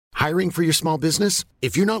Hiring for your small business?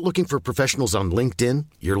 If you're not looking for professionals on LinkedIn,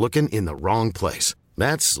 you're looking in the wrong place.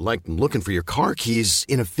 That's like looking for your car keys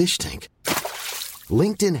in a fish tank.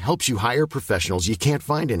 LinkedIn helps you hire professionals you can't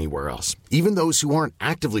find anywhere else, even those who aren't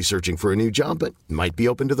actively searching for a new job but might be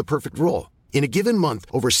open to the perfect role. In a given month,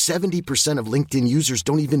 over 70% of LinkedIn users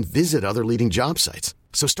don't even visit other leading job sites.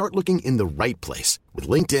 So start looking in the right place. With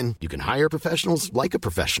LinkedIn, you can hire professionals like a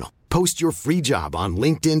professional. Post your free job on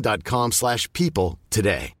linkedin.com/people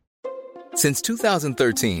today. Since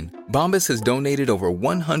 2013, Bombas has donated over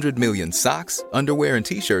 100 million socks, underwear, and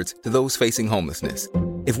T-shirts to those facing homelessness.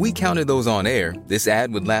 If we counted those on air, this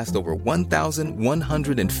ad would last over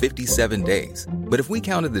 1,157 days. But if we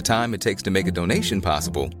counted the time it takes to make a donation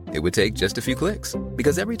possible, it would take just a few clicks.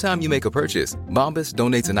 Because every time you make a purchase, Bombas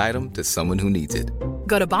donates an item to someone who needs it.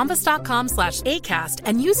 Go to bombas.com/ACAST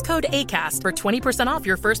and use code ACAST for 20% off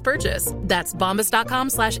your first purchase. That's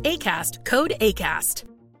bombas.com/ACAST, code ACAST.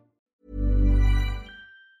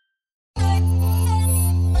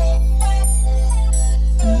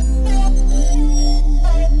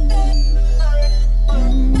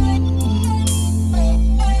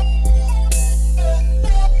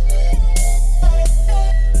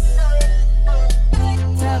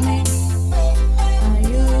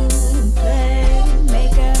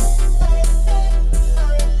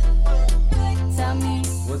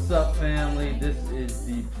 What's up, family? This is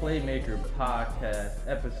the Playmaker Podcast,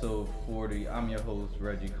 episode 40. I'm your host,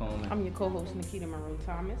 Reggie Coleman. I'm your co-host, Nikita Monroe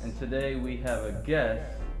Thomas. And today we have a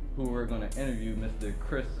guest who we're going to interview, Mr.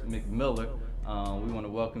 Chris McMiller. We want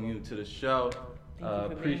to welcome you to the show.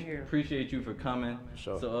 Thank you for being here. Appreciate you for coming.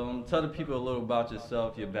 Sure. So tell the people a little about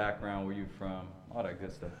yourself, your background, where you're from, all that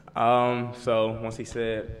good stuff. So once he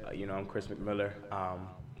said, I'm Chris McMiller.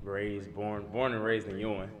 Born and raised in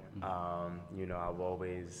Ewing. I've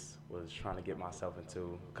always was trying to get myself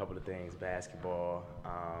into a couple of things, basketball,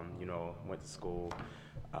 went to school,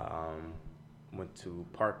 went to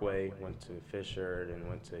Parkway, went to Fisher, then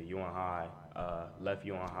went to Ewing High, left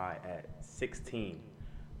Ewing High at 16,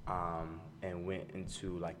 and went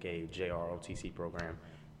into like a JROTC program.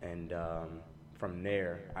 And from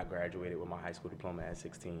there, I graduated with my high school diploma at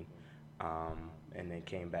 16, and then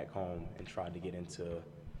came back home and tried to get into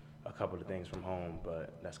a couple of things from home,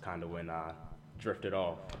 but that's kind of when I drifted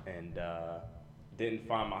off and didn't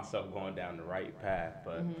find myself going down the right path,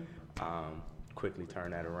 but quickly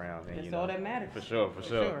turned that around. And, That's all that matters. For sure.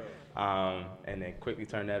 And then quickly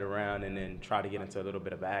turned that around and then try to get into a little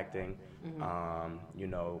bit of acting,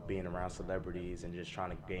 being around celebrities and just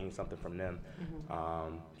trying to gain something from them.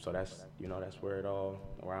 So that's where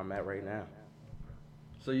I'm at right now.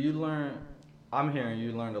 So I'm hearing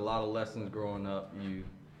you learned a lot of lessons growing up. You're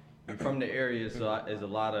from the area, so there's a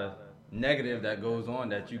lot of negative that goes on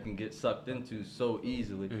that you can get sucked into so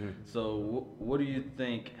easily. So what do you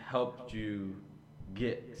think helped you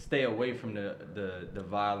stay away from the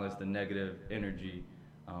violence, the negative energy?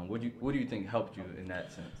 What do you think helped you in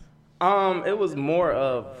that sense? It was more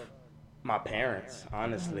of my parents,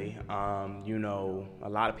 honestly. A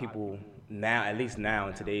lot of people now, at least now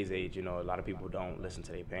in today's age, a lot of people don't listen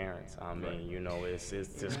to their parents. I mean, it's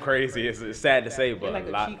just crazy. It's sad to say, but like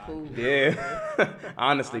a lot. Cheat code. Yeah,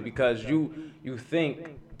 honestly, because you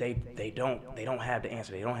think they don't have the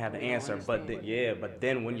answer. They don't have the answer, but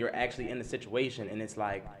then when you're actually in the situation and it's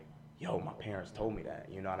like, yo, my parents told me that.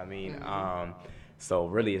 You know what I mean? So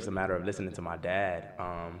really, it's a matter of listening to my dad.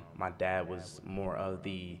 My dad was more of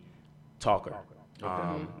the talker.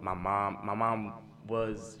 My mom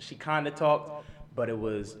she kind of talked, but it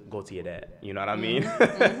was go to your dad. You know what I mean?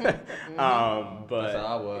 But That's how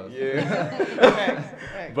I was. Yeah.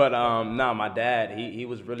 Right. But my dad, he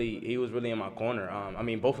was really in my corner.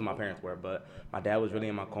 Both of my parents were, but my dad was really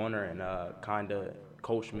in my corner and kind of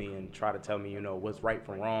coached me and tried to tell me, what's right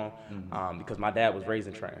from wrong. Because my dad was raised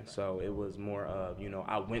in Trenton, so it was more of,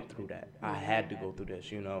 I went through that. I had to go through this,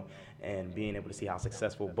 and being able to see how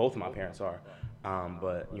successful both of my parents are.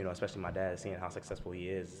 But especially my dad, seeing how successful he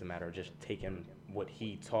is, it's a matter of just taking what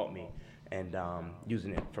he taught me and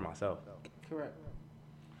using it for myself. Correct.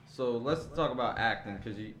 So let's talk about acting,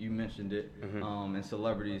 because you mentioned it, and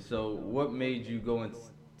celebrities. So what made you go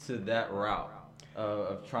into that route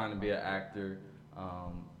of trying to be an actor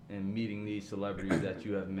and meeting these celebrities that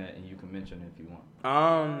you have met, and you can mention if you want?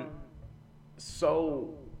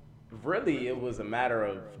 So really it was a matter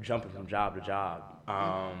of jumping from job to job.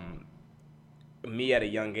 Me at a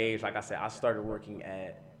young age, like I said, I started working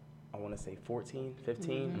at, I want to say 14,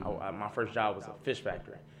 15. My first job was a fish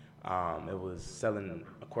factory. It was selling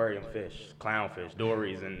aquarium fish, clownfish,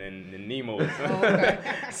 dories, and Nemos.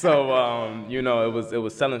 So you know, it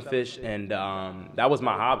was selling fish, and that was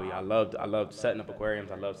my hobby. I loved setting up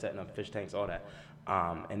aquariums. I loved setting up fish tanks, all that.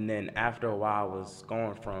 And then after a while, I was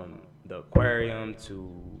going from the aquarium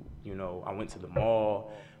to, you know, I went to the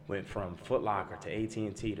mall, went from Foot Locker to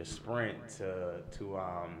AT&T to Sprint to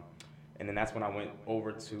and then that's when I went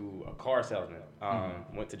over to a car salesman.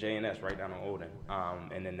 Went to J&S right down on Olden.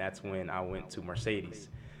 And then that's when I went to Mercedes.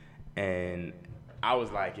 And I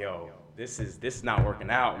was like, yo, this is not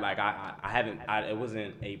working out. Like it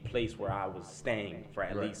wasn't a place where I was staying for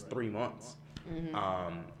at least 3 months.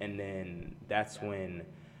 And then that's when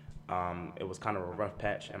it was kind of a rough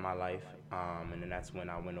patch in my life. And then that's when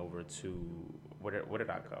I went over to, where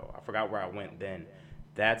did I go? I forgot where I went then.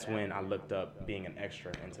 That's when I looked up being an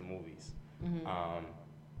extra into movies.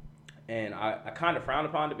 And I kind of frowned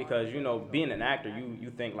upon it because, you know, being an actor,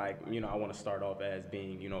 you think like, you know, I want to start off as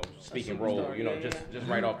being, you know, speaking role, you know, just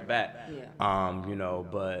right off the bat. You know,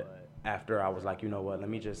 but after I was like, you know what, let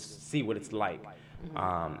me just see what it's like.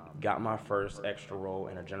 Got my first extra role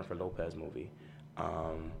in a Jennifer Lopez movie.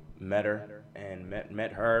 Met her and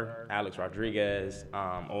met her, Alex Rodriguez,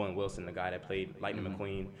 Owen Wilson, the guy that played Lightning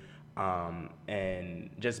McQueen. And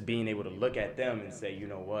just being able to look at them and say, you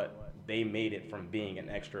know what, they made it from being an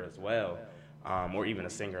extra as well, or even a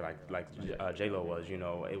singer like J-Lo was, you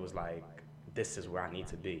know, it was like, this is where I need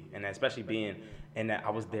to be. And especially being, and that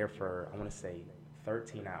I was there for, I want to say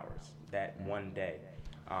 13 hours that one day.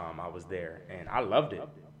 I was there and I loved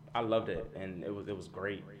it, and it was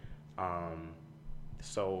great.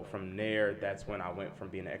 So from there, that's when I went from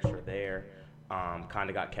being an extra there. Kind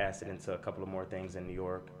of got casted into a couple of more things in New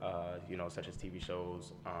York, you know, such as TV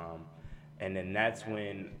shows. And then that's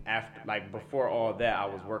when, before all that, I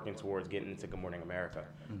was working towards getting into Good Morning America,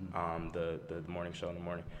 the morning show in the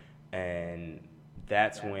morning. And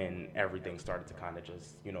that's when everything started to kind of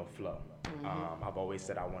just, you know, flow. I've always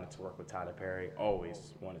said I wanted to work with Tyler Perry,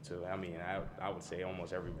 always wanted to. I mean, I would say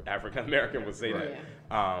almost every African American would say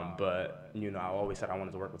that. But, you know, I always said I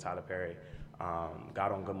wanted to work with Tyler Perry.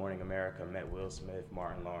 Got on Good Morning America, met Will Smith,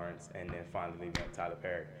 Martin Lawrence, and then finally met Tyler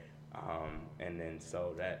Perry. And then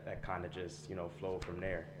so that kind of just, you know, flowed from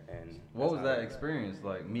there. And what was that experience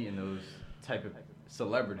like, meeting those type of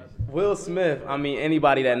celebrities? Will Smith, I mean,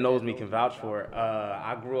 anybody that knows me can vouch for it.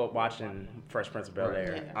 I grew up watching Fresh Prince of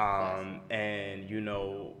Bel-Air. And, you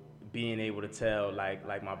know, being able to tell,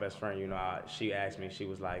 like my best friend, you know, she asked me, she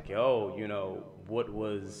was like, yo, you know, what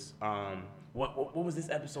was this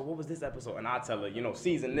episode? What was this episode? And I tell her, you know,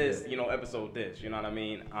 season this, you know, episode this, you know what I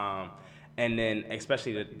mean? And then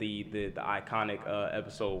especially the iconic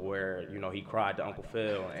episode where, you know, he cried to Uncle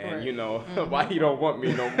Phil and, you know, why he don't want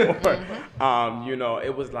me no more. You know,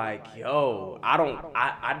 it was like, yo,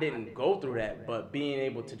 I didn't go through that, but being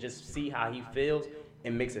able to just see how he feels,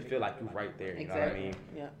 it makes it feel like you're right there, you know what I mean?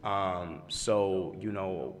 Yeah. So, you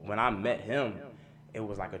know, when I met him, it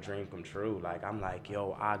was like a dream come true. Like, I'm like,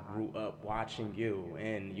 yo, I grew up watching you.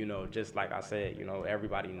 And, you know, just like I said, you know,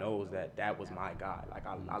 everybody knows that was my guy. Like,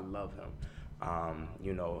 I love him.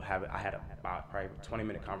 You know, I had about probably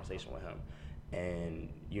 20-minute conversation with him.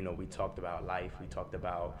 And, you know, we talked about life. We talked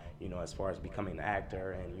about, you know, as far as becoming an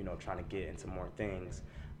actor and, you know, trying to get into more things.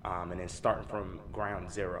 And then starting from ground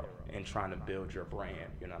zero and trying to build your brand,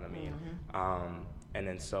 you know what I mean? And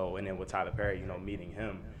then with Tyler Perry, you know, meeting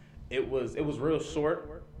him, it was real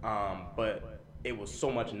short, but it was so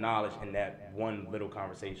much knowledge in that one little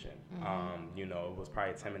conversation. You know, it was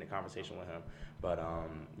probably a 10-minute conversation with him, but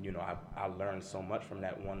you know, I learned so much from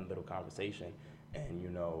that one little conversation. And, you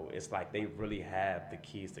know, it's like they really have the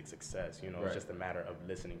keys to success. You know, It's just a matter of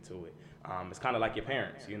listening to it. It's kind of like your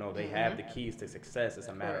parents. You know, they have the keys to success. It's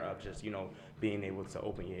a matter of just, you know, being able to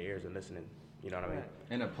open your ears and listening. You know what I mean?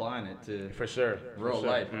 And applying it to real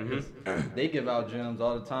life. They give out gems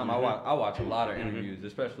all the time. I watch a lot of interviews,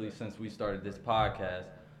 especially since we started this podcast,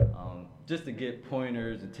 just to get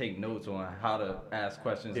pointers and take notes on how to ask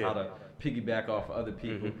questions, how to piggyback off of other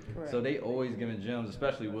people. So they always giving gems,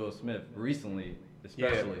 especially Will Smith recently.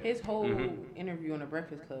 Especially his whole interview on the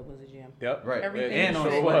Breakfast Club was a gem. Yep. Right. Everything And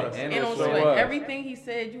on Sway. Everything he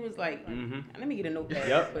said, you was like, let me get a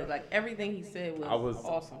notepad. But like everything he said was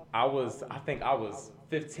awesome. I think I was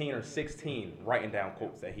 15 or 16 writing down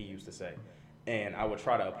quotes that he used to say. And I would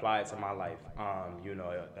try to apply it to my life. You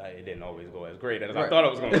know, it didn't always go as great as I thought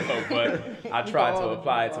it was going to go, but I tried to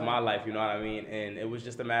apply it to my life, you know what I mean? And it was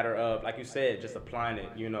just a matter of, like you said, just applying it,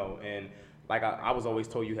 you know, and like I was always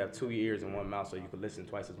told you have 2 ears and 1 mouth so you can listen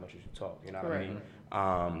twice as much as you talk. You know what I mean?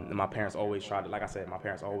 And my parents always tried to, like I said, my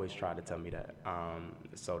parents always tried to tell me that.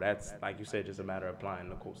 So that's, like you said, just a matter of applying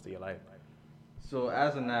the quotes to your life. So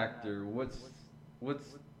as an actor, what's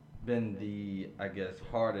been the, I guess,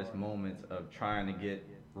 hardest moments of trying to get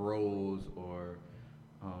roles, or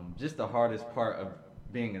just the hardest part of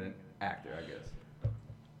being an actor, I guess?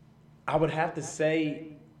 I would have to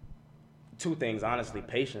say 2 things, honestly.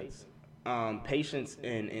 Patience. Patience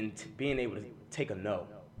and being able to take a no.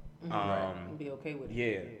 And be okay with it.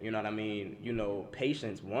 Yeah, you know what I mean? You know,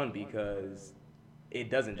 patience, one, because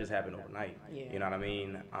it doesn't just happen overnight. Yeah. You know what I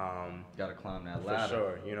mean? Gotta climb that ladder. For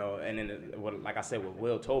sure, you know. And then, like I said, what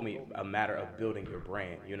Will told me, a matter of building your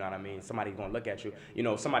brand. You know what I mean? Somebody's gonna look at you. You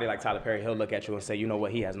know, somebody like Tyler Perry, he'll look at you and say, you know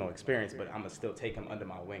what, he has no experience, but I'm gonna still take him under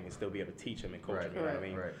my wing and still be able to teach him and coach him. You know what I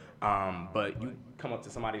mean? Right. But you come up to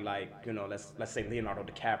somebody like, you know, let's say Leonardo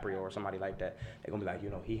DiCaprio or somebody like that, they're gonna be like, you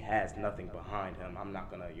know, he has nothing behind him. I'm not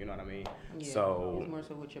gonna, you know what I mean? Yeah, so it's more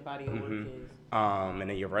so what your body of work is. And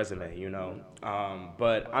then your resume, you know.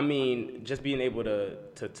 But I mean, just being able to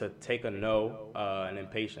take a no, and then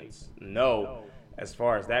patience. No, as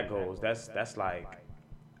far as that goes, that's like,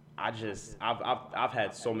 I've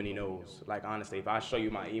had so many no's. Like, honestly, if I show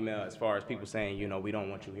you my email, as far as people saying, you know, we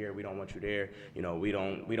don't want you here, we don't want you there, you know, we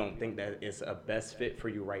don't think that it's a best fit for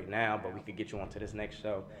you right now, but we could get you onto this next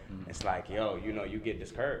show. It's like, yo, you know, you get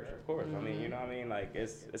discouraged, of course. I mean, you know what I mean? Like,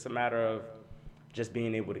 it's a matter of just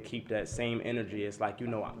being able to keep that same energy. It's like, you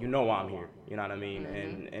know why I'm here. You know what I mean?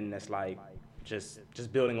 And that's like just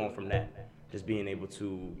building on from that. Just being able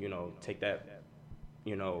to, you know, take that,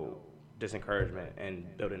 you know, disencouragement and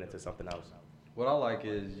build it into something else. What I like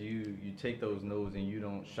is you take those no's and you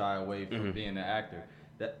don't shy away from being an actor.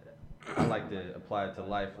 That I like to apply it to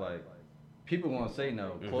life. Like, people gonna say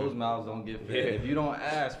no. Closed mouths don't get fed. Yeah. If you don't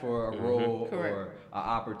ask for a role or an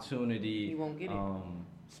opportunity, You won't get it.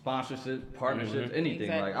 Sponsorships, partnerships, anything.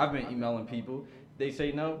 Exactly. Like, I've been emailing people. They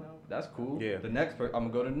say no. That's cool. Yeah. The next person, I'm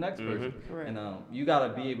gonna go to the next person. Correct. And you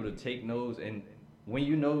gotta be able to take no's, and when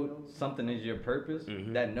you know something is your purpose,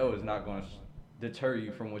 that no is not gonna deter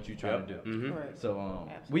you from what you're trying to do. Correct. So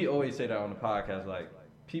we always say that on the podcast. Like,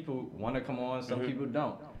 people want to come on, some people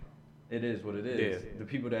don't. It is what it is. Yeah. The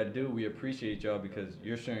people that do, we appreciate y'all because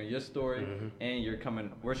you're sharing your story and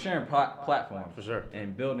we're sharing platforms. For sure.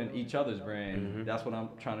 And building each other's brand. That's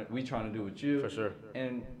what we trying to do with you. For sure.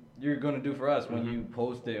 And you're going to do for us when you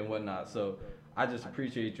post it and whatnot. So I just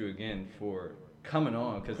appreciate you again for coming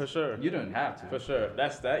on, because For sure. you didn't have to. For sure.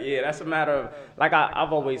 That's a matter of, like,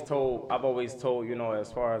 I've always told, you know,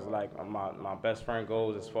 as far as like my best friend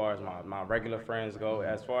goes, as far as my regular friends go,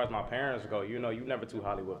 as far as my parents go, you know, you never too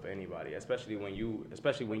Hollywood for anybody, especially when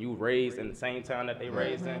you raised in the same town that they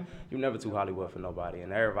raised in, you never too Hollywood for nobody.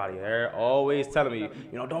 And everybody, they're always telling me,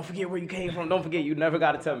 you know, don't forget where you came from, don't forget, you never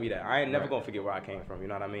got to tell me that. I ain't never gonna forget where I came from, you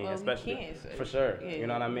know what I mean? Well, especially, you can't, so for sure, yeah, you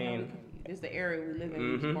know what I mean? It's the area we live in.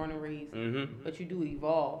 We was born and raised, but you do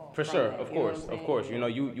evolve. For from sure, that, of you know course, what I'm of course. saying? You know,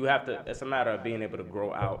 you have to. It's a matter of being able to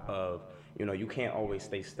grow out of. You know, you can't always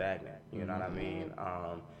stay stagnant. You know what I mean?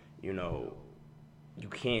 You know, you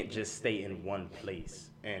can't just stay in one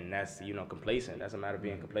place, and that's, you know, complacent. That's a matter of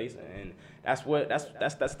being complacent, and that's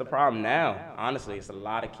the problem now. Honestly, it's a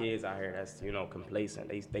lot of kids out here that's, you know, complacent.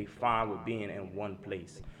 They fine with being in one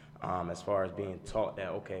place. As far as being taught that,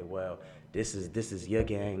 okay, well, this is your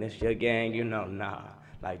gang, this your gang, you know, nah.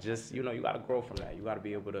 Like, just, you know, you got to grow from that. You got to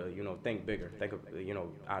be able to, you know, think bigger, think of, you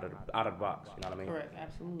know, out of the box. You know what I mean? Correct,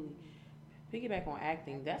 absolutely. Piggyback on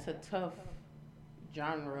acting, that's a tough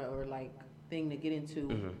genre or like thing to get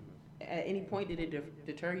into. At any point did it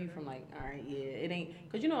deter you from like, all right, yeah, it ain't,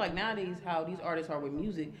 because you know, like nowadays how these artists are with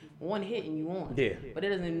music, one hit and you on. Yeah. But it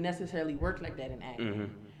doesn't necessarily work like that in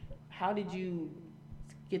acting. How did you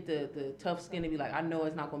get the tough skin to be like, I know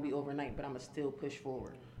it's not going to be overnight, but I'm going to still push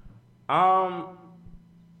forward?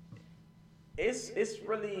 It's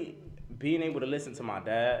really being able to listen to my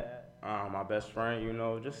dad, my best friend, you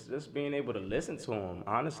know, just being able to listen to him.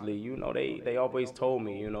 Honestly, you know, they always told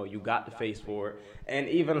me, you know, you got the face for it. And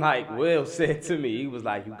even like Will said to me, he was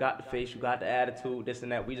like, you got the face, you got the attitude, this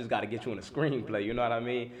and that. We just got to get you in a screenplay. You know what I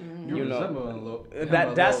mean? You know,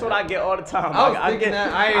 that's what I get all the time. I get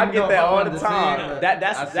that all the time.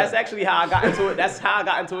 That's actually how I got into it. That's how I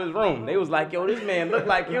got into his room. They was like, yo, this man look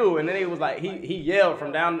like you. And then he was like, he yelled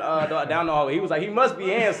from down the hallway. He was like, he must be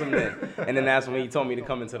handsome then. And then that's when he told me to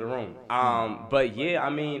come into the room. But yeah, I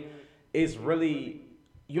mean, it's really,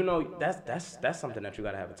 you know, that's something that you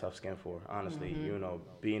gotta have a tough skin for, honestly. You know,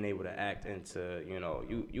 being able to act into, you know,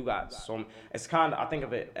 you got it's kind of, I think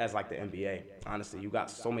of it as like the NBA. Honestly, you got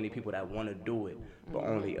so many people that want to do it, but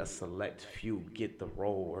only a select few get the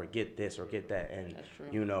role or get this or get that. And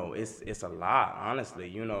you know, it's a lot, honestly.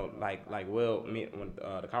 You know, like Will,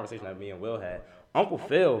 the conversation that me and Will had, Uncle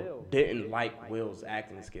Phil didn't like Will's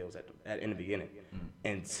acting skills in the beginning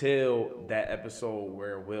until that episode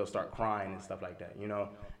where Will start crying and stuff like that. You know,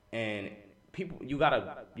 and people, you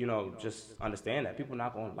gotta, you know, just understand that people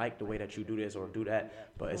not gonna like the way that you do this or do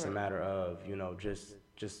that, but it's a matter of, you know, just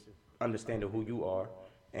understanding who you are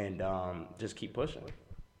and just keep pushing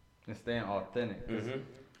and staying authentic.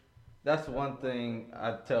 That's one thing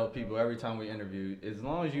I tell people every time we interview. As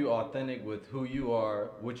long as you authentic with who you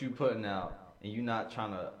are, what you putting out, and you're not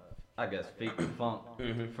trying to, I guess, fake the funk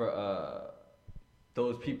for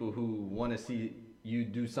those people who want to see you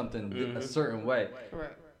do something a certain way.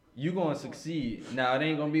 Correct. You're going to succeed. Now, it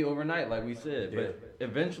ain't going to be overnight, like we said, but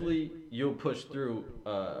eventually you'll push through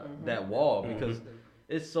that wall because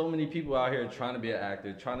it's so many people out here trying to be an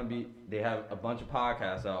actor, they have a bunch of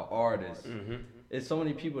podcasts out, artists. It's so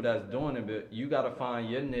many people that's doing it, but you got to find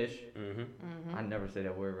your niche. I never say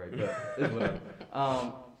that word right, but it's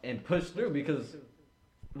whatever. And push through because,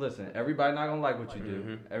 listen, everybody not going to like what you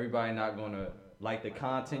do. Everybody not going to like the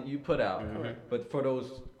content you put out. But for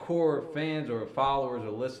those core fans or followers or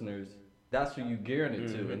listeners, that's who you gearing it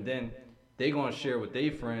to. And then they going to share with their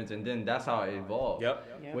friends, and then that's how it evolves.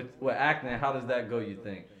 With acting, how does that go, you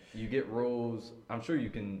think? You get roles. I'm sure you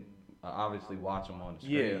can obviously watch them on the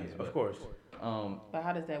screens. Of course. But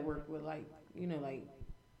how does that work with, like, you know, like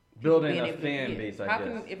building a fan base, I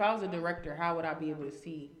guess. If I was a director, how would I be able to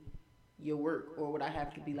see your work, or would I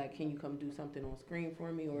have to be like, can you come do something on screen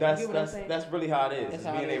for me? Or that's really how it is. It's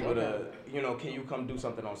being able to, you know, can you come do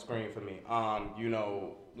something on screen for me? You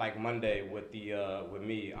know, like Monday with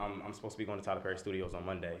me, I'm supposed to be going to Tyler Perry Studios on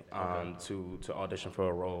Monday to audition for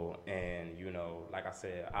a role, and you know, like I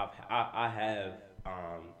said, I have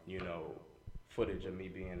you know, footage of me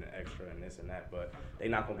being an extra and this and that, but they're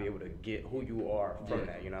not gonna be able to get who you are from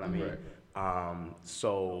that. You know what I mean?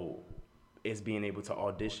 So it's being able to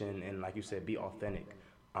audition and, like you said, be authentic.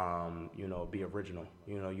 You know, be original.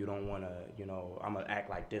 You know, you don't want to, you know, I'm gonna act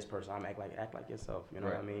like this person. I'm act like yourself. You know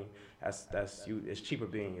what I mean? That's you. It's cheaper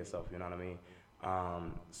being yourself. You know what I mean?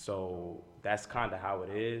 So that's kind of how it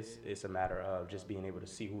is. It's a matter of just being able to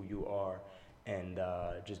see who you are and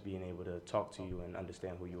just being able to talk to you and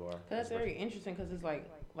understand who you are. That's very interesting because it's like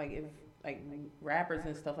if rappers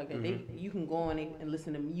and stuff like that, you can go on and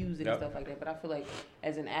listen to music and stuff like that. But I feel like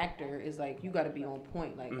as an actor, it's like you got to be on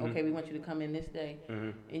point. Like, okay, we want you to come in this day,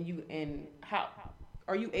 and how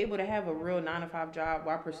are you able to have a real 9-to-5 job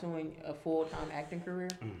while pursuing a full-time acting career?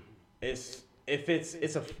 If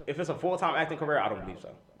it's a full-time acting career, I don't believe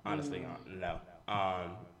so. Honestly, no.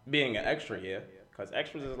 Being an extra, yeah. Because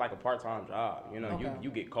extras is like a part-time job. You know,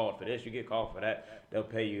 you get called for this, you get called for that. They'll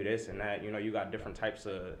pay you this and that. You know, you got different types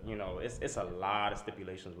of, you know, it's a lot of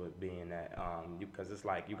stipulations with being that. Because it's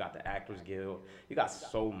like you got the Actors Guild. You got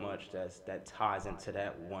so much that ties into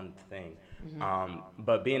that one thing.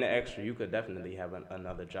 But being an extra, you could definitely have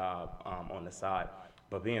another job on the side.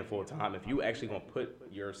 But being full-time, if you actually going to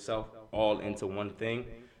put yourself all into one thing,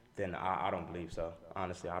 then I don't believe so.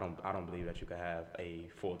 Honestly, I don't believe that you could have a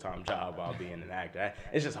full-time job while being an actor.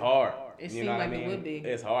 It's just hard. It seems like it would be.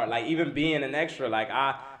 It's hard. Like even being an extra, like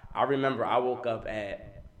I remember I woke up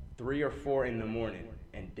at 3 or 4 in the morning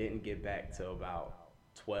and didn't get back till about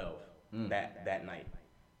 12 that night.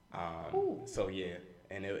 So yeah,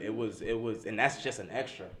 and it was, and that's just an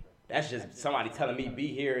extra. That's just somebody telling me be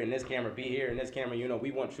here in this camera, be here in this camera. You know,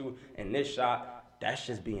 we want you in this shot. That's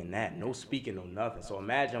just being that. No speaking, no nothing. So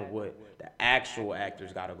imagine what the actual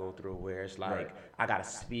actors got to go through where it's like, I got to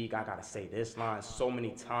speak, I got to say this line so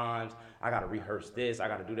many times, I got to rehearse this, I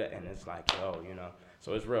got to do that. And it's like, yo, you know.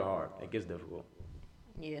 So it's real hard. It gets difficult.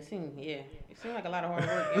 Yeah, it seems like a lot of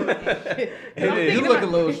hard work. You look a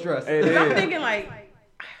little stressed. I'm thinking like,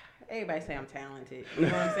 everybody say I'm talented. You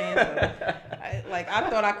know what I'm saying? So, I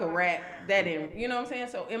thought I could rap that in. You know what I'm saying?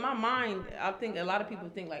 So in my mind, I think a lot of people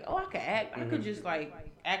think like, oh, I could act. I could just like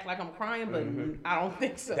act like I'm crying, but I don't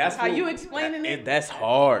think so. That's how you explaining it. That's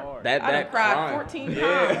hard. I done cried 14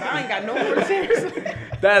 times. I ain't got no more tears.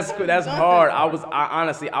 That's hard.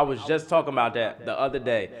 I was just talking about that the other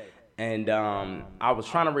day. And I was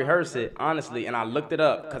trying to rehearse it, honestly, and I looked it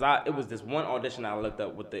up because it was this one audition I looked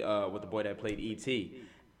up with the boy that played E.T.,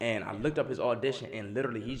 And I looked up his audition, and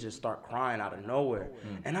literally he just started crying out of nowhere.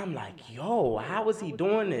 And I'm like, yo, how is he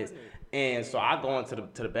doing this? And so I go into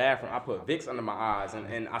the bathroom, I put Vicks under my eyes,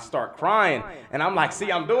 and I start crying. And I'm like,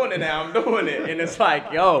 see, I'm doing it now, I'm doing it. And it's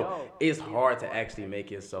like, yo, it's hard to actually make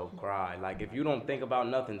yourself cry. Like, if you don't think about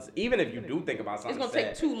nothing, even if you do think about something, it's gonna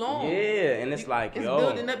take too long. Yeah, and it's like, it's yo,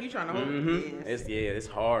 building up. You trying to hold it. It's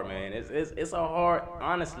hard, man. It's a hard.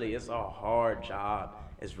 Honestly, it's a hard job.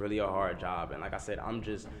 It's really a hard job. And like I said, I'm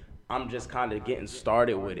just kind of getting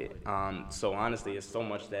started with it. So honestly, it's so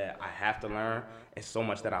much that I have to learn. It's so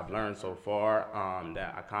much that I've learned so far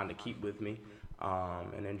that I kind of keep with me.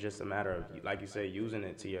 And then just a matter of, like you said, using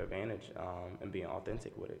it to your advantage and being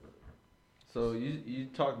authentic with it. So you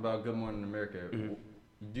talked about Good Morning America. Mm-hmm.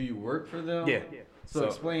 Do you work for them? Yeah. So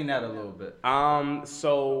explain that a little bit.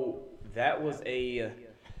 So that was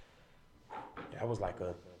like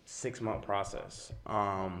a 6-month process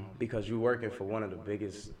because you're working for one of the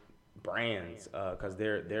biggest brands because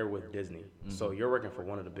they're with Disney. Mm-hmm. So you're working for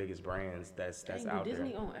one of the biggest brands that's out there.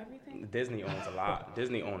 Disney own everything? Disney owns a lot.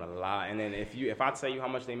 Disney own a lot. And then if I tell you how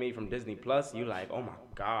much they made from Disney Plus, you like, oh my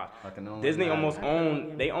God. Disney almost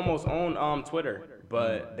own Twitter,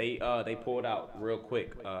 but they pulled out real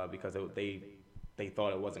quick because they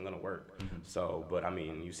thought it wasn't gonna work. Mm-hmm. So, but I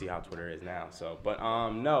mean, you see how Twitter is now. So, but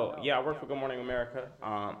no, yeah, I work for Good Morning America.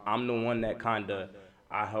 I'm the one that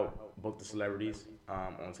I help book the celebrities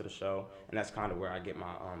onto the show, and that's kind of where I get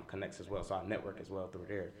my connects as well. So I network as well through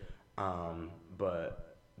there.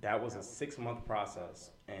 But that was a 6-month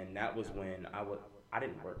process, and that was when I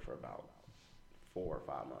didn't work for about 4 or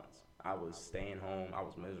 5 months. I was staying home. I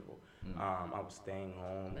was miserable. I was staying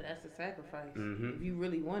home. But that's a sacrifice. Mm-hmm. If you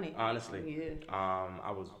really want it. Honestly, yeah.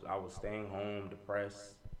 I was staying home,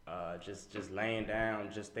 depressed, just laying down,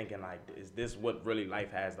 just thinking like, is this what really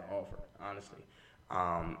life has to offer? Honestly.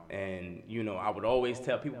 And you know, I would always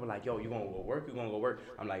tell people like, yo, you gonna go work? You gonna go work?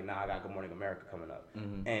 I'm like, nah, I got Good Morning America coming up.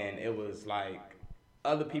 Mm-hmm. And it was like,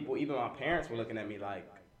 other people, even my parents were looking at me like,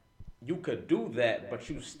 you could do that, but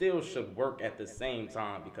you still should work at the same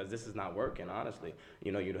time because this is not working, honestly.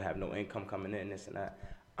 You know, you have no income coming in, this and that.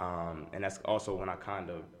 And that's also when I kind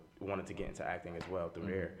of wanted to get into acting as well through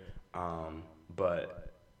there.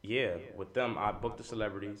 But yeah, with them, I book the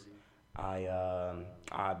celebrities. I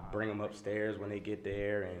bring them upstairs when they get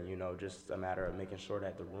there, and you know, just a matter of making sure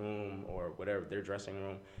that the room or whatever their dressing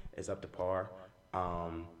room is up to par.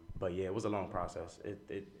 But yeah, it was a long process.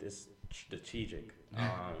 It's strategic.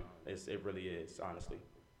 It really is, honestly.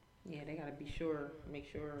 Yeah, they gotta make sure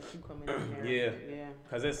you come in there. Yeah.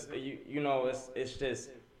 Cause it's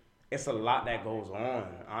a lot that goes on,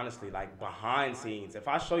 honestly, like behind scenes. If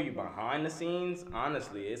I show you behind the scenes,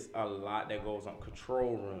 honestly, it's a lot that goes on.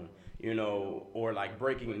 Control room, you know, or like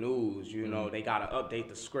breaking news, you know, they gotta update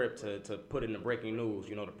the script to put in the breaking news.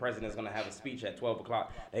 You know, the president's gonna have a speech at 12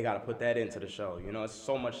 o'clock. They gotta put that into the show. You know, it's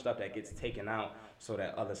so much stuff that gets taken out so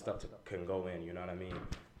that other stuff can go in, you know what I mean?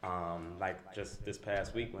 Like just this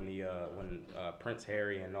past week when Prince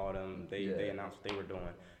Harry and all them, they announced what they were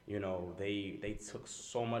doing. You know, they took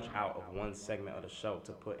so much out of one segment of the show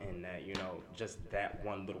to put in that, you know, just that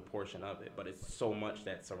one little portion of it. But it's so much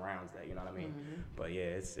that surrounds that, you know what I mean? Mm-hmm. But yeah,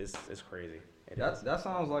 it's crazy. That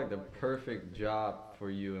sounds like the perfect job for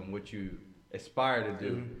you and what you aspire to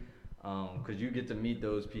do. Because you get to meet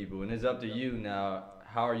those people, and it's up to you now.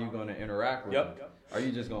 How are you going to interact with them? Are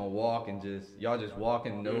you just going to walk and y'all just walk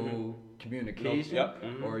and no communication?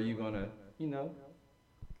 Or are you going to, you know,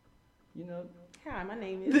 hi, my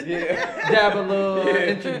name is. Dab a little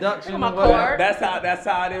introduction. My card. That's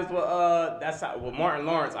how it is with Martin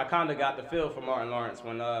Lawrence. I kind of got the feel for Martin Lawrence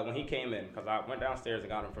when he came in, because I went downstairs and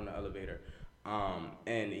got him from the elevator.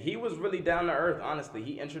 And he was really down to earth, honestly.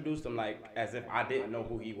 He introduced him like as if I didn't know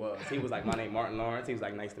who he was. He was like, my name Martin Lawrence. He was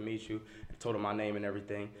like, nice to meet you. I told him my name and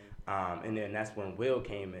everything. And then that's when Will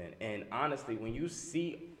came in. And honestly, when you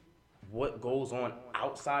see what goes on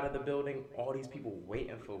outside of the building, all these people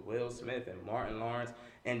waiting for Will Smith and Martin Lawrence,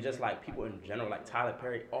 and just like people in general, like Tyler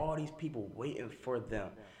Perry, all these people waiting for them.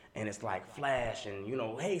 And it's like flash and, you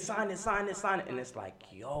know, hey, sign it. And it's like,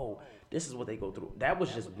 yo, this is what they go through. That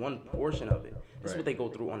was just one portion of it. This is what they go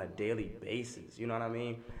through on a daily basis. You know what I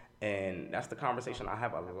mean? And that's the conversation I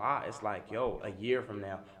have a lot. It's like, yo, a year from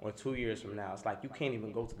now or 2 years from now, it's like you can't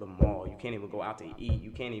even go to the mall. You can't even go out to eat.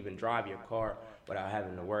 You can't even drive your car without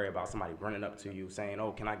having to worry about somebody running up to you saying,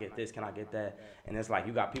 oh, can I get this? Can I get that? And it's like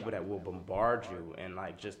you got people that will bombard you and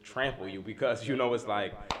like just trample you because, you know, it's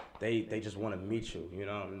like they just want to meet you, you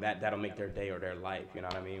know, and that'll make their day or their life. You know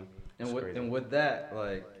what I mean? And with that,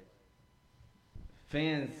 like,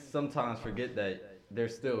 fans sometimes forget that they're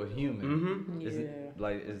still human.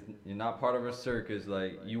 You're not part of a circus.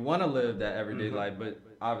 Like, you want to live that everyday life, but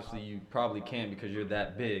obviously you probably can't because you're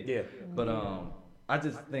that big. Yeah. But I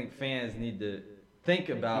just think fans need to think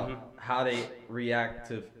about how they react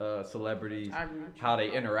to celebrities, how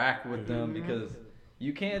they interact with them, because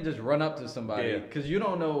you can't just run up to somebody because you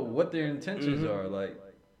don't know what their intentions are. Like,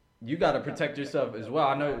 you got to protect yourself as well.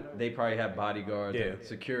 I know they probably have bodyguards and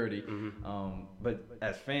security, but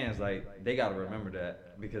as fans, like, they got to remember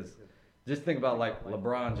that, because just think about, like,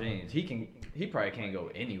 LeBron James. He probably can't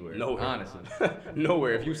go anywhere. Nowhere. Honestly.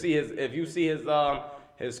 Nowhere. If you see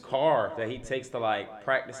his car that he takes to, like,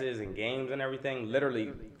 practices and games and everything,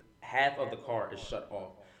 literally half of the car is shut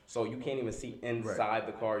off. So you can't even see inside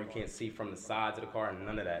the car. You can't see from the sides of the car and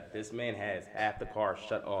none of that. This man has half the car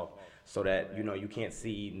shut off so that, you know, you can't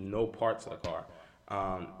see no parts of the car.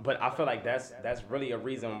 But I feel like that's really a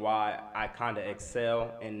reason why I kind of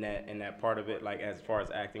excel in that part of it, like, as far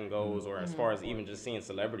as acting goes, or as far as even just seeing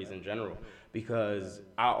celebrities in general, because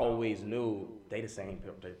I always knew they the same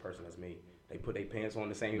person as me. They put their pants on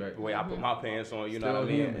the same way I put my pants on. You know what I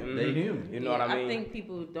mean? They human. You know what I mean? I think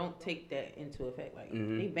people don't take that into effect. Like,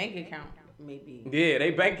 their bank account maybe. Yeah,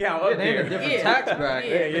 they bank account up they there. in a different tax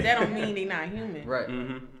bracket. But that don't mean they not human. Right.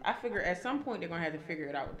 I figure at some point they're gonna have to figure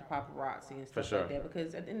it out with the paparazzi and stuff like that,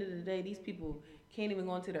 because at the end of the day, these people can't even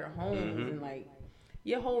go into their homes and, like,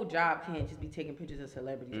 your whole job can't just be taking pictures of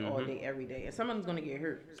celebrities all day, every day. And someone's going to get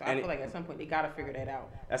hurt. So I feel like at some point they got to figure that out.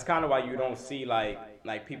 That's kind of why you don't see, like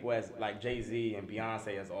people as, like, Jay-Z and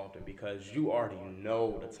Beyonce as often, because you already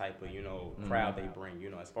know the type of, you know, crowd they bring, you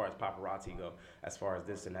know, as far as paparazzi go, as far as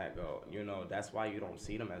this and that go. You know, that's why you don't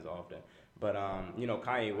see them as often. But you know,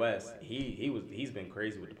 Kanye West, he's been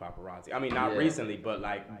crazy with the paparazzi. I mean, not recently, but,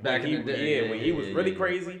 like, back in the day, when he was really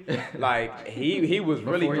crazy, like, he was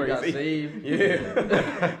really Before crazy. He got saved.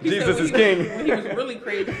 Yeah, Jesus is king. When he was really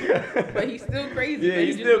crazy, but he's still crazy. Yeah,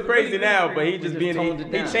 he's still crazy now, but he just being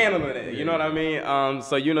he channeling it. You know what I mean?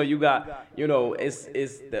 So, you know, you got, you know, it's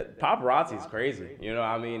the paparazzi is crazy. You know what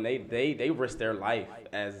I mean? They risk their life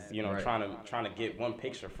as, you know, trying to get one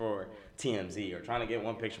picture for TMZ or trying to get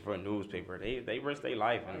one picture for a newspaper. They risk their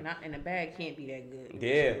life, and the bag can't be that good.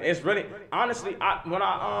 Yeah, it's really, honestly, when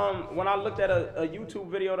I looked at a YouTube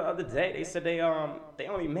video the other day, they said they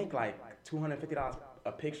only make like $250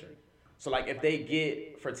 a picture. So, like, if they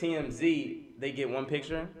get, for TMZ, they get one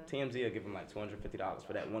picture, TMZ will give them like $250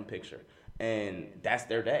 for that one picture. And that's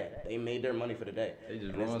their day. They made their money for the day. They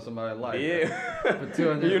just ruined somebody's life. Yeah. For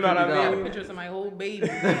 $250. You know what I mean? Picture of somebody's whole baby.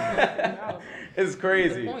 It's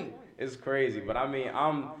crazy. It's crazy. But I mean,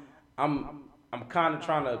 I'm kind of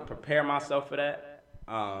trying to prepare myself for that.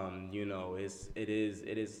 You know, it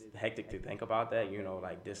is hectic to think about that. You know,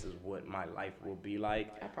 like, this is what my life will be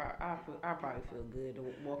like. I probably feel good to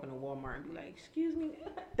walk into Walmart and be like, "Excuse me."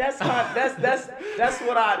 That's what I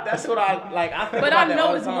like. I think but about I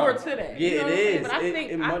know that there's more to that. Yeah, you know it is. But I be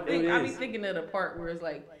is. thinking of the part where it's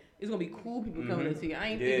like, it's gonna be cool people coming to see you. I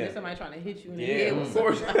ain't thinking of somebody trying to hit you in the head. Of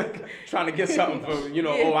course. Trying to get something for, you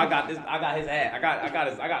know, oh, I got this, I got his hat, I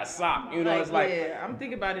got a sock. You know, like, it's like, yeah, I'm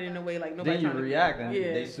thinking about it in a way like nobody. Then you trying react to, and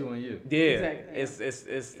they suing you. Yeah,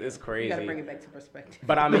 exactly. It's crazy. You gotta bring it back to perspective.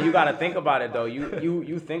 But I mean, you gotta think about it though.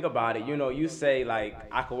 You think about it. You know, you say, like,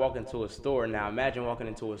 I could walk into a store. Now imagine walking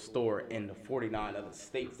into a store in the 49 other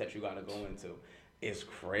states that you gotta go into. It's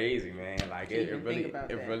crazy, man. Like, it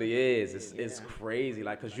really is. It's crazy.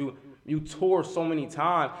 Like, cause you tour so many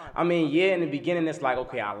times. I mean, yeah, in the beginning, it's like,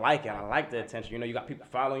 okay, I like it. I like the attention. You know, you got people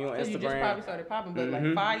following you on Instagram. You just probably started popping, but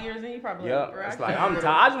like 5 years in, you probably like, it's like, I'm tired.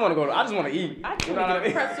 I just want to eat. I just want to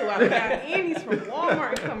get a pretzel out of Annie's from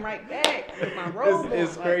Walmart and come right back with my robe.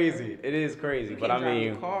 It's crazy. It is crazy. But I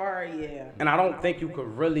mean, car, yeah. And I don't think you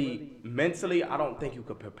could really, mentally, I don't think you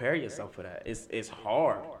could prepare yourself for that. It's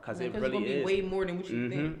hard because it really it's gonna be way more than what you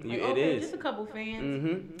think. Like, it is. Just a couple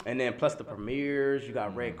fans. And then plus the premieres, you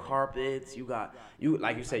got red carpets, you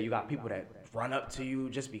like you said, you got people that run up to you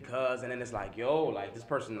just because, and then it's like, yo, like, this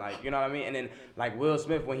person, like, you know what I mean? And then, like, Will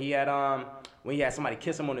Smith, when he had somebody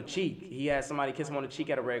kiss him on the cheek,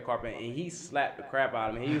 at a red carpet, and he slapped the crap out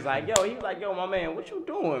of him. He was like, yo, my man, what you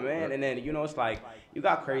doing, man? And then, you know, it's like, you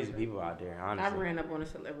got crazy people out there, honestly. I ran up on a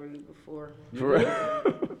celebrity before. For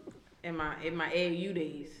real? In my AAU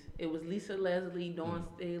days. It was Lisa Leslie, Dawn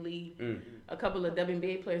Staley, a couple of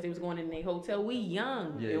WNBA players. They was going in their hotel. We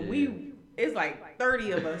young, it's like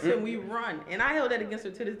 30 of us, and we run. And I held that against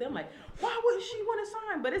her to this day. I'm like, why wouldn't she want to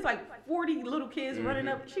sign? But it's like 40 little kids running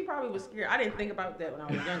up. She probably was scared. I didn't think about that when I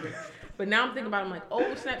was younger. But now I'm thinking about it, I'm like,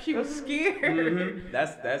 oh snap, she was scared.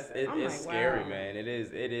 It's scary, man. It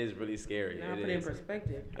is really scary. Now I put it in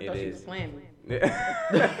perspective. I thought she was playing me.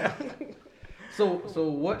 So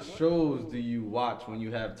what shows do you watch when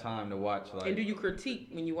you have time to watch? Like, and do you critique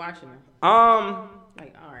when you watching them?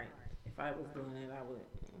 Like, all right, if I was doing it, I would.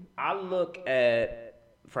 I look at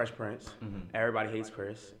Fresh Prince. Mm-hmm. Everybody Hates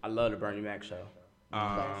Chris. I love the Bernie Mac show.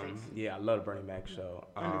 Yeah, I love the Bernie Mac show.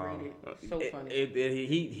 Underrated. So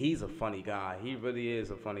funny. He's a funny guy. He really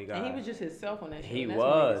is a funny guy. And he was just himself on that show. He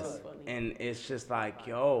was. So and it's just like,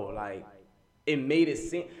 yo, like, it made it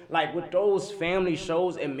seem, like, with those family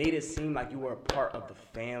shows, it made it seem like you were a part of the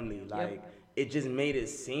family. Like, it just made it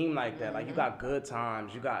seem like that. Like, you got good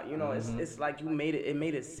times. You got, you know, it's like you made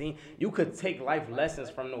it seem, you could take life lessons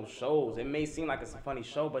from those shows. It may seem like it's a funny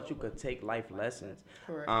show, but you could take life lessons.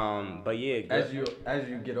 Correct. But yeah. As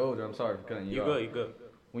you get older, I'm sorry for cutting you off. You good.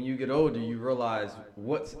 When you get older, you realize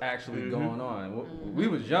what's actually going on. We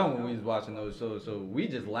was young when we was watching those shows, so we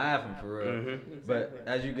just laughing for real. But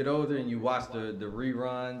as you get older and you watch the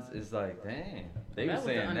reruns, it's like, dang, they were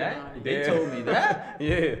saying that. They told me that.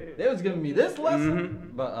 Yeah. They was giving me this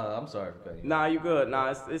lesson. But I'm sorry for cutting you. Nah, you good.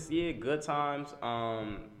 Nah, it's good times.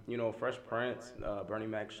 You know, Fresh Prince, Bernie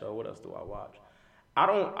Mac show. What else do I watch? I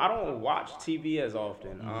don't watch TV as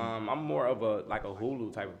often. I'm more of a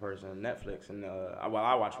Hulu type of person, Netflix, and I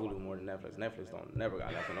watch Hulu more than Netflix. Netflix never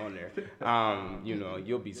got nothing on there. You know,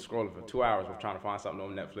 you'll be scrolling for 2 hours trying to find something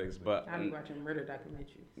on Netflix. But I be watching murder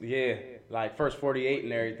documentaries. Yeah, like First 48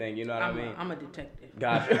 and everything. You know what I mean? I'm a detective.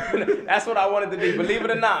 Gotcha. That's what I wanted to be. Believe it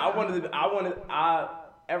or not,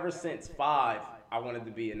 ever since 5, I wanted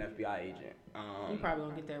to be an FBI agent. You probably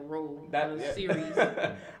gonna get that role series.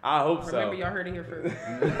 I hope so. Remember, y'all heard it here first.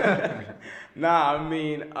 Nah, I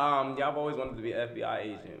mean, I've always wanted to be an FBI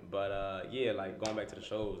agent, but yeah, like going back to the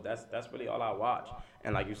shows, that's really all I watch.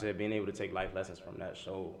 And like you said, being able to take life lessons from that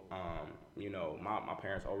show, you know, my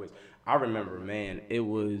parents always. I remember, man, it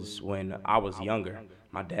was when I was younger.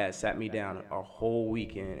 My dad sat me down a whole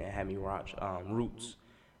weekend and had me watch Roots.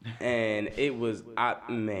 And it was,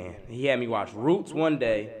 he had me watch Roots one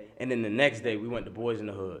day, and then the next day we went to Boys in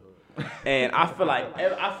the Hood. And I feel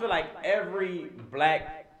like every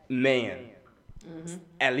black man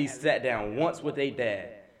at least sat down once with their dad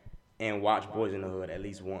and watched Boys in the Hood at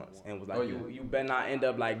least once, and was like, you better not end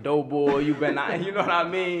up like Doughboy. You better not, you know what I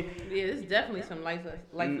mean? Yeah, there's definitely some life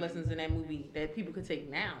lessons in that movie that people could take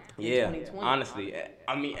now in 2020. Honestly,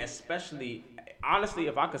 I mean, honestly,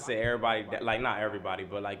 if I could say everybody, like not everybody,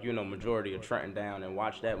 but like, you know, majority of Trenton down and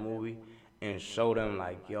watch that movie and show them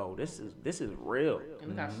like, yo, this is real. And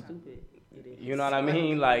look how stupid it is. You know what I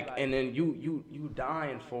mean? Like, and then you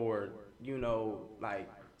dying for, you know, like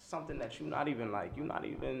something that you're not even,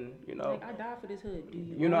 you know. Like, I died for this hood. Do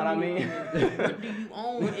you know what I mean? What do you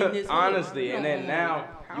own in this hood? Honestly, and then now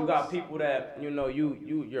you got people that, you know,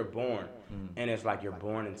 you're born. And it's like you're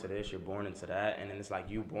born into this, you're born into that, and then it's like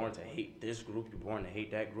you born to hate this group, you're born to hate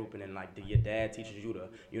that group, and then like your dad teaches you to,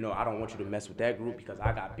 you know, I don't want you to mess with that group because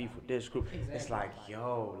I got beef with this group. Exactly. It's like,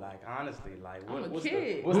 yo, like honestly, like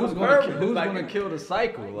who's gonna kill the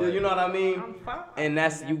cycle? Like, you know what I mean? And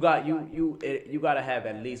that's you got to have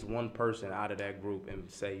at least one person out of that group and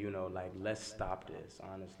say, you know, like, let's stop this.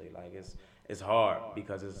 Honestly, like it's hard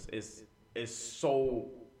because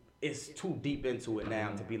it's too deep into it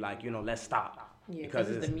now to be like, you know, let's stop. Yeah, because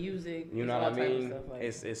it's the music. You know what I mean? Like,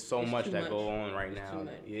 it's so much that go on right now.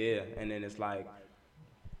 Yeah, and then it's like,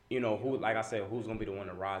 you know, like I said, who's gonna be the one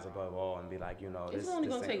to rise above all and be like, you know, it's only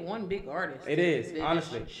gonna take one big artist. It is,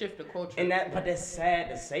 honestly. Shift the culture. But that's sad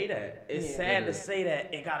to say that. It's sad to say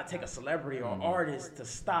that it gotta take a celebrity or artist to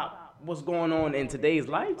stop what's going on in today's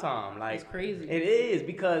lifetime. Like, it's crazy. It is,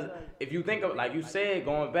 because if you think of, like you said,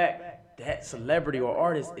 going back, that celebrity or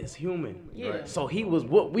artist is human. Yeah. Right? So he was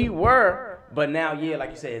what we were, but now,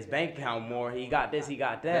 like you said, his bank account more. He got this, he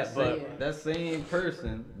got that. That same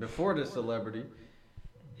person before the celebrity,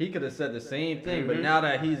 he could have said the same thing, but now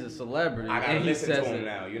that he's a celebrity, I gotta listen to him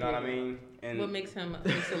now. You know what I mean? And what makes him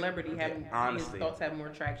a celebrity? Honestly, his thoughts have more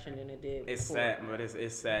traction than it did. It's before. Sad, but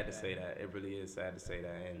it's sad to say that. It really is sad to say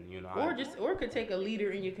that, and you know. Or it could take a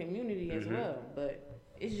leader in your community as well, but.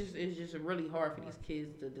 It's just really hard for these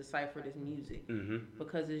kids to decipher this music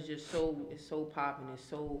because it's so popping.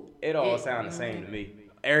 It all sounds the same to me.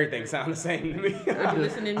 Everything sounds the same to me. I be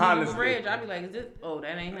listening to Reg, I be like, is this? Oh,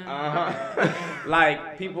 that ain't him.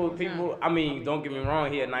 Like people. I mean, don't get me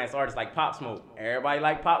wrong. He a nice artist like Pop Smoke. Everybody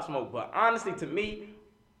like Pop Smoke, but honestly, to me,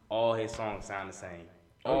 all his songs sound the same.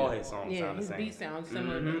 All his songs sound the same. His beat sounds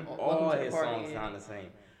similar. All his songs sound the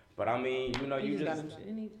same. But I mean, you know, he just got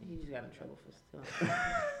in trouble for stuff.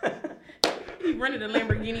 He rented a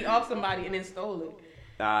Lamborghini off somebody and then stole it.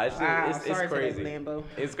 Nah, it's sorry crazy. To that Lambo.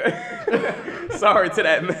 It's sorry to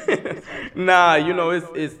that man. Nah, you know, it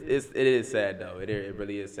is sad though. It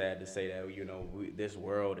really is sad to say that, you know, this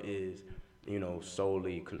world is, you know,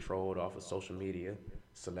 solely controlled off of social media,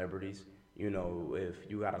 celebrities. You know, if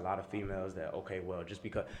you got a lot of females that, okay, well, just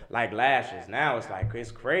because, like lashes, now it's like,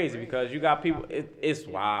 it's crazy because you got people, it's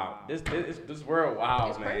wild. This world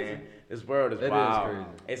wild, man. Crazy. This world is wild.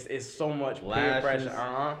 It is crazy. It's so much peer pressure.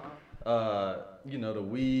 You know, the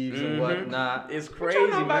weaves and whatnot. It's crazy,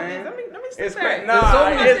 man. Let me it's crazy. There's so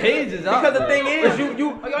many pages out because there. The thing is,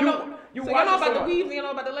 y'all know about the weaves and y'all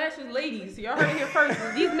know about the lashes, ladies. Y'all heard it here first.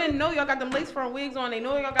 These men know y'all got them lace front wigs on. They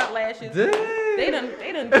know y'all got lashes. They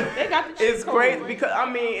got the It's crazy because,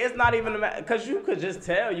 I mean, it's not even because you could just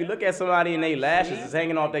tell. You look at somebody and they lashes is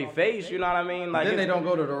hanging off their face. You know what I mean? Like then they don't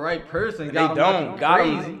go to the right person. They don't. Got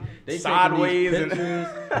them they sideways and.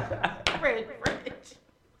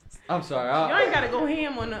 I'm sorry. Y'all ain't gotta go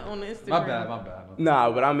ham on the Instagram. My bad. Nah,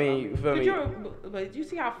 but I mean, you feel me? But you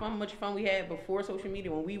see how much fun we had before social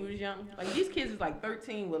media when we was young? Like these kids is like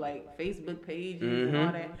 13 with like Facebook pages and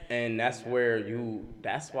all that. And that's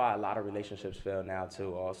why a lot of relationships fail now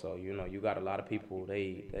too. Also, you know, you got a lot of people.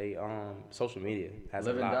 They social media has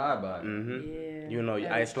live a lot. and die by it. Yeah. You know,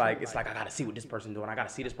 it's like I gotta see what this person doing. I gotta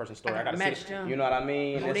see this person's story. I gotta match see. them. You know what I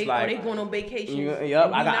mean? Or it's they going on vacation.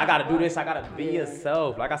 Yep. I gotta do this. I gotta be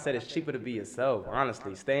yourself. Like I said, it's cheaper to be yourself.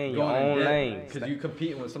 Honestly, stay in your own lane. Because you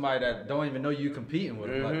competing with somebody that don't even know you competing with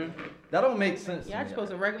them. Like, that don't make sense. Yeah, I just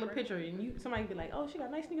post a regular picture and somebody be like, "Oh, she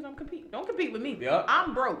got nice sneakers. I'm compete. Don't compete with me. Yep.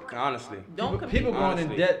 I'm broke. Honestly, don't compete. People going in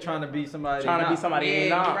debt trying to be somebody.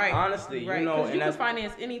 Yeah, right. Honestly, right. You know, and you can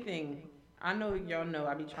finance anything. I know y'all know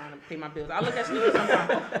I be trying to pay my bills. I look at sneakers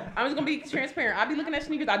sometimes. I'm just gonna be transparent. I be looking at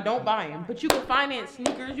sneakers. I don't buy them, but you can finance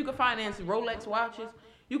sneakers. You can finance Rolex watches.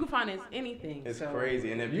 You can finance anything. It's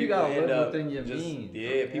crazy, and then you people end up within your means.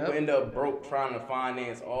 People end up broke trying to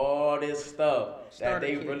finance all this stuff that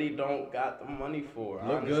they really don't got the money for. Look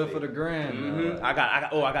honestly. good for the grand. I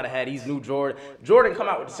gotta have these new Jordan come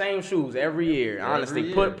out with the same shoes every year.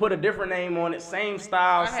 Honestly, put a different name on it, same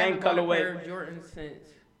style, same colorway. I haven't bought a pair of Jordans since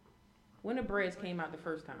when the Breads came out the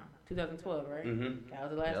first time, 2012, right? That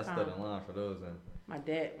was the last time. I stood in line for those then. My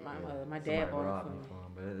dad bought it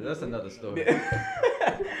for me. That's another story.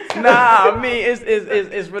 Nah, I mean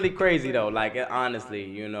it's really crazy though. Like honestly,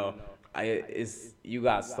 you know, you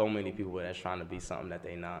got so many people that's trying to be something that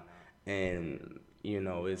they not, and you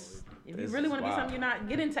know if you really want to be something you're not,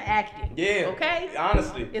 get into acting. Yeah. Okay.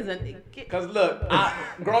 Honestly. Cause look,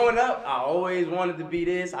 growing up, I always wanted to be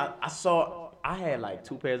this. I had like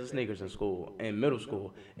 2 pairs of sneakers in school, in middle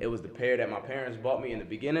school. It was the pair that my parents bought me in the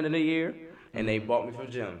beginning of the year, and they bought me for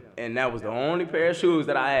gym. And that was the only pair of shoes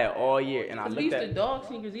that I had all year. And I looked we used to dog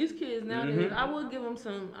sneakers. These kids nowadays, I will give them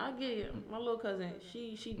some. I get my little cousin.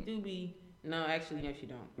 She do be. No, actually, no, she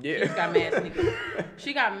don't. Yeah. She got mad sneakers.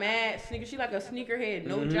 She got mad sneakers. She like a sneakerhead,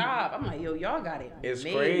 no job. I'm like, yo, y'all got it. It's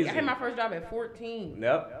made. crazy. I had my first job at 14.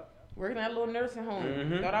 Yep. Working at a little nursing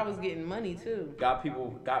home. Thought I was getting money too. Got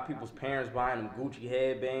people's parents buying them Gucci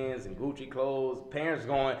headbands and Gucci clothes. Parents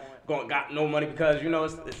going got no money because you know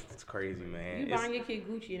it's crazy, man. You buying your kid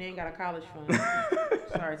Gucci and they ain't got a college fund.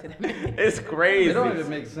 Sorry to that man. It's crazy. It don't even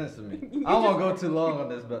make sense to me. I don't want to go too long on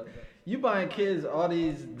this, but you buying kids all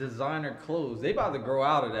these designer clothes. They about to grow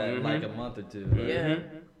out of that in like a month or two. Right? Yeah.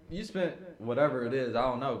 You spent whatever it is. I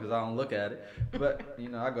don't know because I don't look at it. But you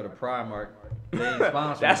know, I go to Primark. They ain't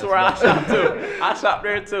sponsoring. That's where I shop too. I shop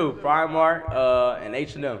there too. Primark and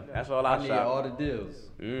H&M. That's all I shop. I need all the deals.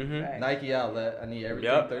 Nike outlet. I need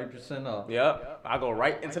everything 30% off. Yep. I go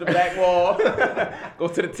right into the back wall. Go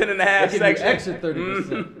to the 10.5 section. They give you extra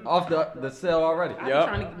 30% off the sale already. I'm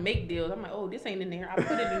trying to make deals. I'm like, oh, this ain't in there. I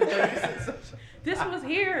put it in the 30% section. This was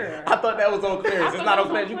here. I thought that was on clearance. It's not on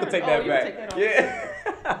clearance. You can take that back. Take that off.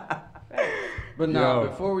 Yeah. But now,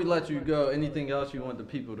 before we let you go, anything else you want the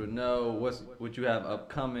people to know? What you have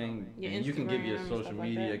upcoming? And you can give your social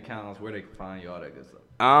media accounts where they can find you, all that good stuff.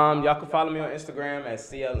 Y'all can follow me on Instagram at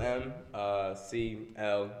CLM,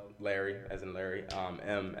 CL Larry as in Larry,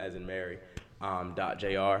 M as in Mary,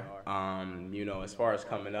 .jr. You know, as far as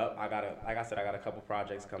coming up, I got a couple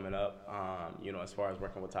projects coming up. You know, as far as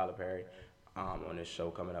working with Tyler Perry, on this show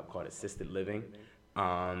coming up called Assisted Living.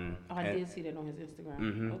 I did see that on his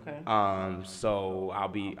Instagram. Okay. So I'll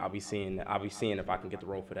be seeing if I can get the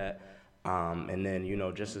role for that. And then, you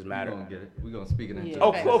know, just as matter. We're gonna get it. We're gonna speak it into.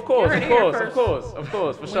 Of course, for when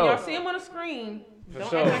sure. When y'all see him on the screen, for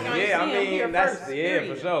sure. Yeah, I mean that's first,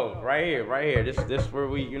 for sure. Right here. This where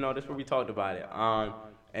we, you know, this where we talked about it.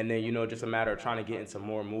 And then, you know, just a matter of trying to get into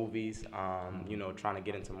more movies, you know, trying to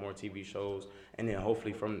get into more TV shows. And then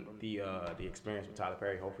hopefully from the experience with Tyler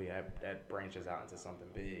Perry, hopefully that branches out into something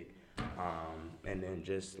big. And then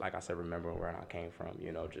just, like I said, remembering where I came from,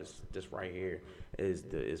 you know, just right here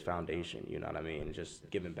is foundation, you know what I mean? Just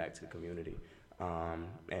giving back to the community.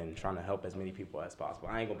 And trying to help as many people as possible.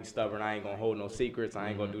 I ain't gonna be stubborn. I ain't gonna hold no secrets. I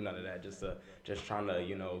ain't gonna do none of that. Just trying to,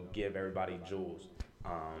 you know, give everybody jewels,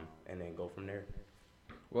 and then go from there.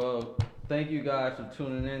 Well, thank you guys for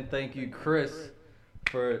tuning in. Thank you, Chris,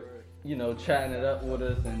 for, you know, chatting it up with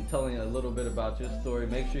us and telling a little bit about your story.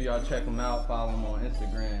 Make sure y'all check him out, follow him on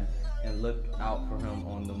Instagram, and look out for him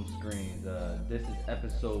on them screens. This is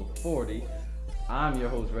episode 40. I'm your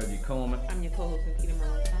host, Reggie Coleman. I'm your co-host, Nikita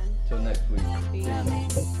Morrison. Till next week.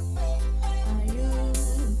 Peace.